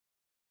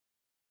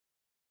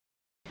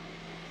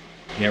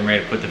Getting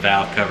ready to put the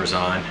valve covers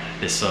on.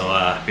 This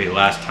will be the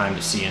last time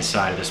to see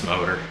inside of this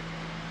motor.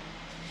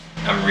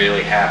 I'm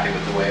really happy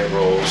with the way it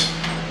rolls.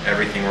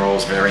 Everything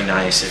rolls very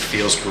nice. It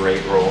feels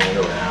great rolling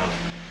around.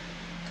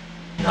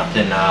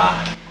 Nothing,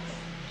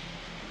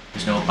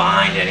 there's no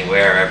bind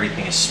anywhere.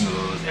 Everything is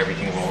smooth.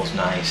 Everything rolls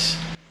nice.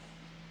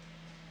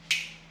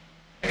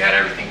 I got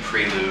everything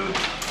pre-lubed.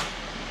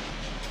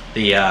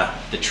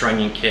 The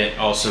trunnion kit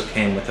also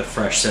came with a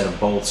fresh set of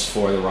bolts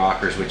for the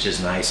rockers, which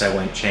is nice. I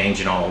went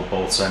changing all the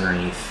bolts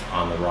underneath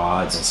on the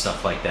rods and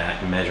stuff like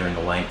that, and measuring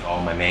the length of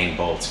all my main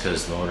bolts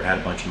because the motor had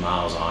a bunch of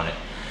miles on it.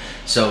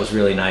 So it was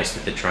really nice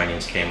that the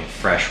trunnions came with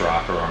fresh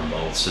rocker arm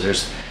bolts. So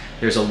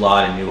there's a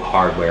lot of new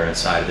hardware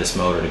inside of this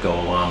motor to go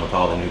along with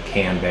all the new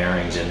cam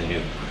bearings and the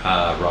new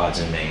rods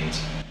and mains.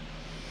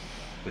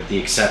 With the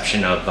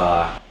exception of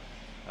the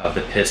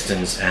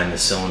pistons and the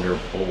cylinder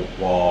bolt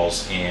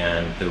walls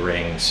and the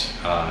rings,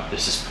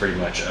 this is pretty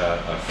much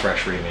a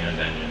fresh remanned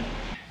engine.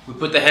 We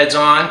put the heads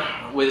on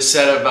with a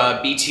set of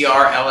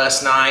BTR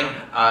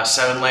LS9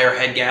 7-layer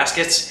head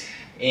gaskets,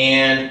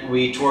 and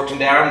we torqued them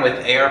down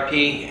with ARP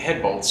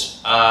head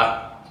bolts.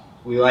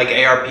 We like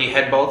ARP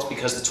head bolts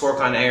because the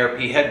torque on ARP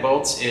head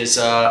bolts is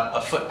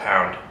a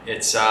foot-pound.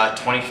 It's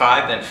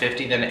 25, then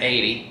 50, then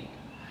 80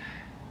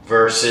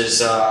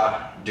 versus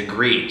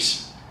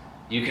degrees.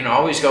 You can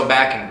always go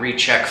back and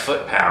recheck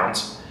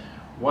foot-pounds.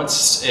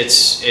 Once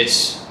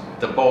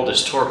the bolt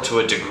is torqued to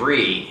a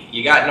degree,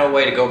 you got no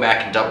way to go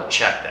back and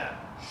double-check that.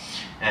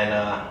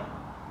 And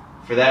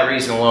for that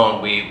reason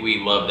alone,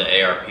 we love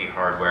the ARP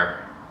hardware.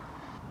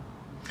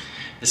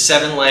 The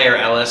 7-layer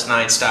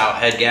LS9 style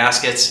head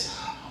gaskets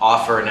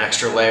offer an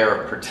extra layer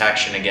of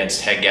protection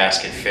against head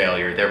gasket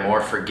failure. They're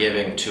more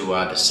forgiving to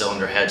the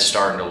cylinder head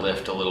starting to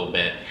lift a little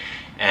bit.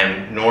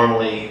 And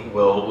normally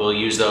we'll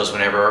use those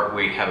whenever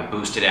we have a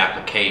boosted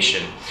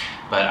application,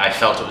 but I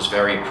felt it was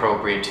very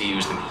appropriate to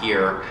use them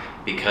here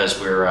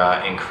because we're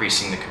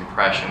increasing the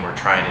compression. We're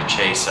trying to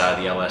chase the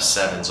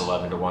LS7's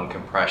 11-to-1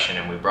 compression,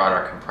 and we brought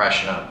our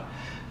compression up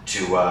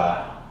to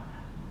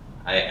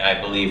I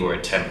believe we're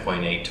at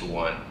 10.8 to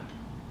 1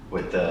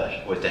 with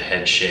the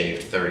head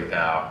shaved 30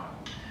 thou.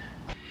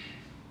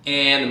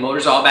 And the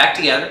motor's all back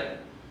together.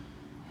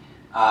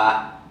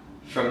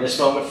 From this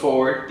moment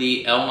forward,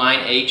 the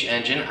L9H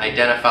engine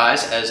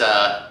identifies as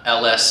a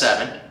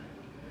LS7,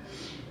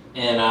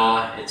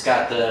 and it's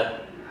got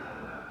the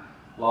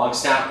long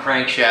snout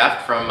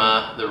crankshaft from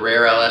the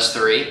rare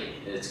LS3.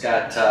 It's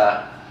got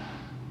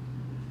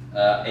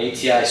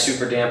ATI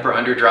super damper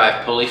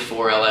underdrive pulley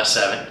for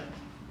LS7.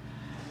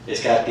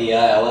 It's got the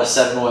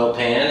LS7 oil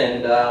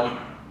pan, and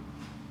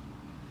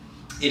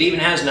it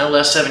even has an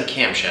LS7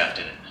 camshaft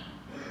in it.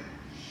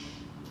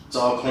 It's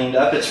all cleaned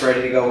up, it's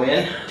ready to go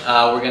in.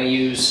 We're going to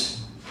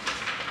use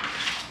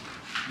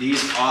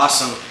these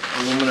awesome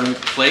aluminum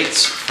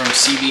plates from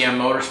CBM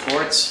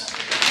Motorsports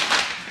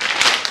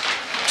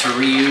to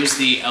reuse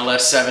the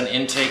LS7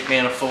 intake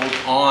manifold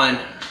on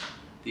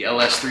the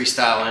LS3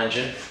 style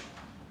engine.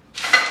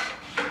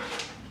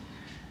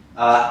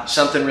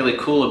 Something really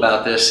cool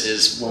about this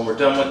is when we're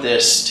done with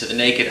this, to the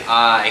naked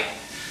eye,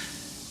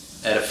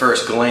 at a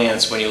first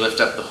glance, when you lift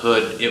up the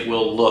hood, it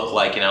will look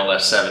like an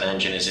LS7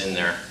 engine is in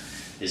there.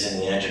 Is in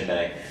the engine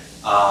bay.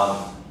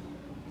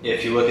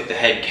 If you look at the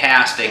head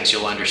castings,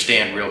 you'll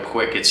understand real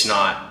quick it's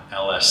not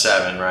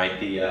LS7, right?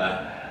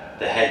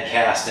 The head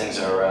castings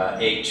are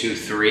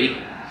 823,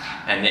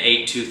 and the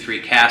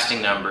 823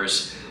 casting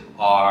numbers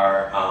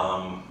are,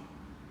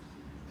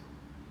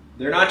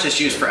 they're not just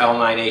used for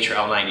L9H or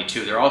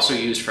L92, they're also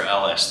used for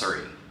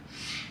LS3.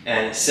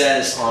 And it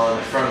says on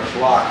the front of the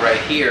block right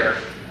here,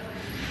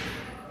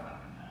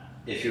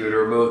 if you were to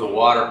remove the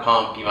water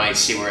pump, you might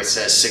see where it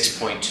says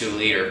 6.2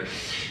 liter.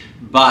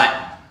 But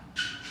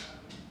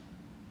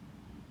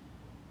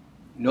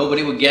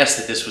nobody would guess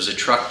that this was a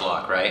truck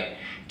block, right?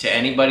 To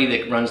anybody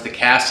that runs the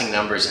casting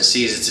numbers and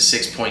sees it's a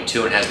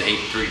 6.2 and has the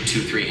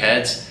 8.23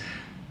 heads,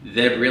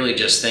 they'd really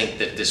just think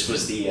that this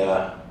was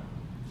the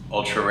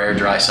ultra rare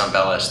dry sump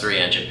LS3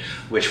 engine,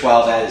 which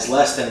while that is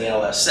less than the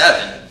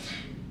LS7,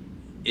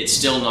 it's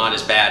still not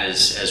as bad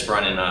as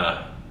running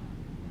a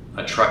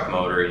truck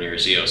motor in your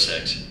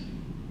Z06.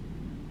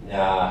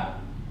 I'm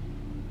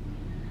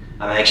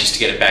anxious to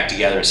get it back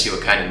together and see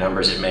what kind of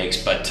numbers it makes,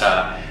 but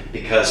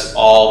because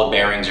all the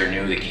bearings are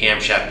new, the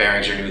camshaft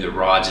bearings are new, the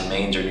rods and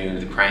mains are new,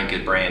 the crank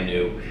is brand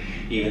new,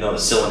 even though the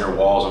cylinder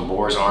walls and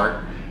bores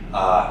aren't,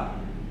 I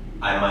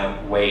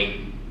might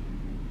wait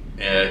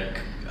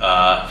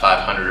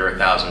 500 or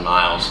 1,000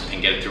 miles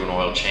and get it through an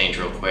oil change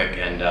real quick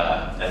and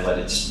let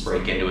it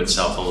break into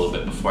itself a little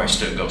bit before I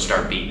go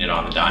start beating it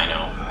on the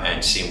dyno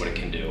and seeing what it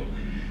can do.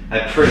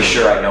 I'm pretty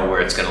sure I know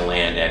where it's going to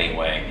land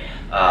anyway.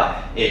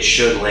 It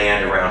should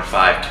land around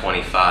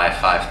 525,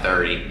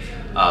 530,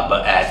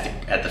 but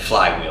at the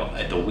flywheel,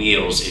 at the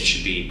wheels, it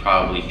should be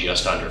probably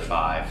just under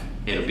 5.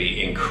 It'll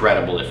be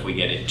incredible if we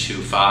get it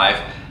to 5,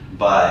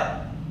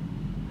 but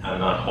I'm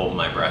not holding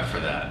my breath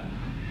for that.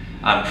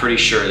 I'm pretty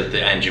sure that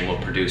the engine will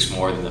produce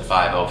more than the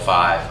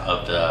 505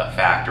 of the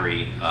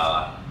factory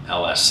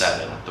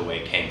LS7, the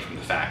way it came from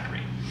the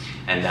factory.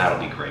 and that'll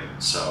be great.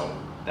 So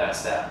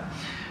that's that.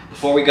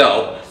 Before we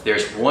go,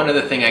 there's one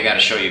other thing I got to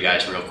show you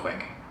guys real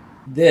quick.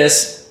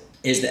 This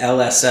is the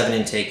LS7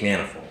 intake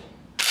manifold.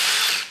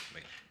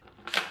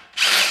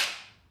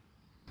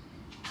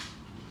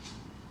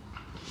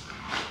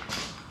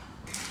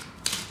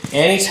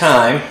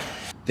 Anytime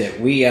that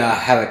we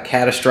have a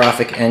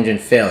catastrophic engine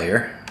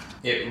failure,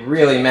 it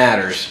really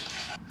matters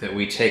that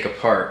we take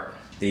apart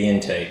the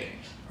intake,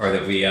 or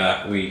that we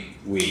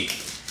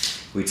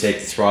take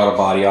the throttle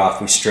body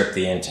off, we strip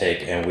the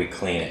intake, and we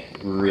clean it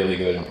really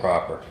good and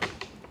proper.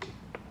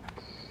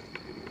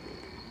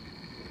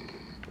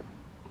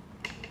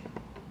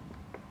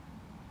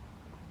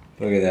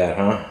 Look at that,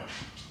 huh?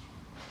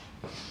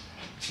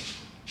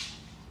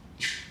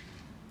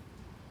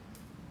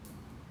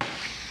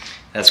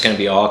 That's going to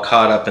be all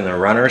caught up in the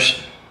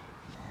runners,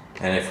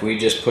 and if we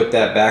just put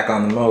that back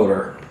on the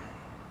motor,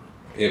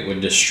 it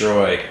would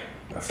destroy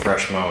a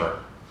fresh motor.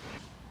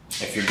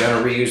 If you're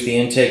going to reuse the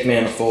intake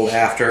manifold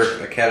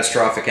after a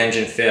catastrophic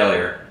engine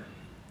failure,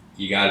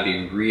 you got to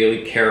be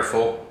really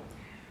careful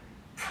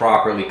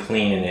properly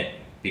cleaning it,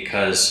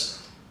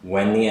 because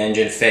when the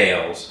engine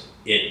fails,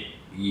 it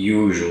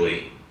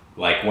usually,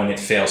 like when it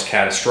fails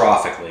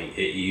catastrophically,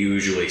 it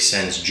usually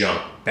sends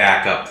junk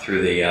back up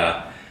through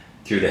the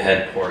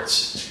head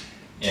ports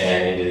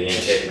and into the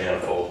intake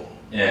manifold.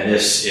 And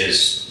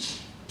this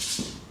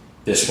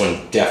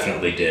one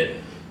definitely did.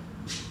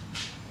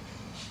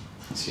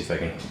 Let's see if I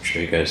can show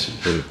you guys a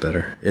little bit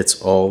better.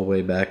 It's all the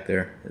way back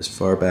there, as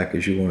far back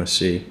as you want to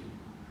see.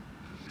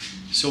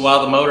 So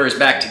while the motor is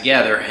back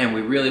together and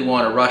we really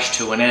want to rush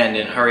to an end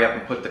and hurry up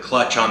and put the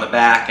clutch on the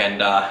back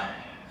and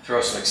throw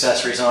some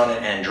accessories on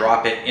it and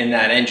drop it in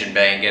that engine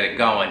bay and get it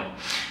going,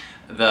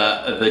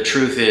 the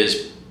truth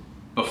is,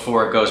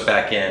 before it goes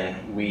back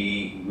in,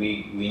 we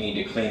need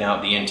to clean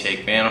out the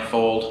intake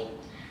manifold,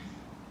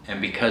 and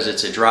because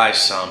it's a dry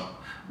sump,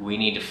 we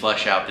need to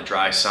flush out the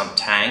dry sump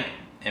tank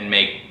and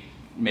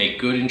make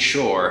good and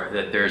sure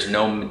that there's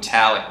no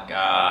metallic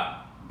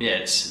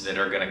bits that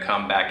are going to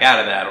come back out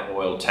of that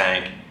oil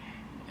tank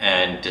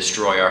and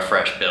destroy our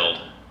fresh build.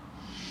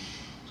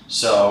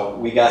 So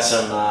we got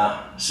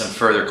some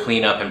further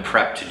cleanup and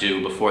prep to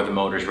do before the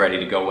motor's ready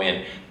to go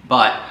in,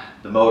 but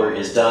the motor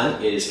is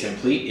done, it is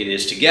complete, it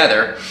is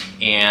together,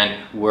 and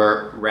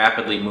we're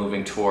rapidly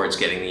moving towards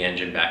getting the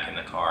engine back in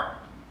the car.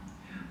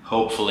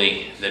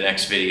 Hopefully the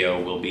next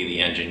video will be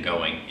the engine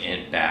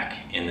going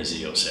back in the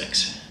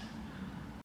Z06.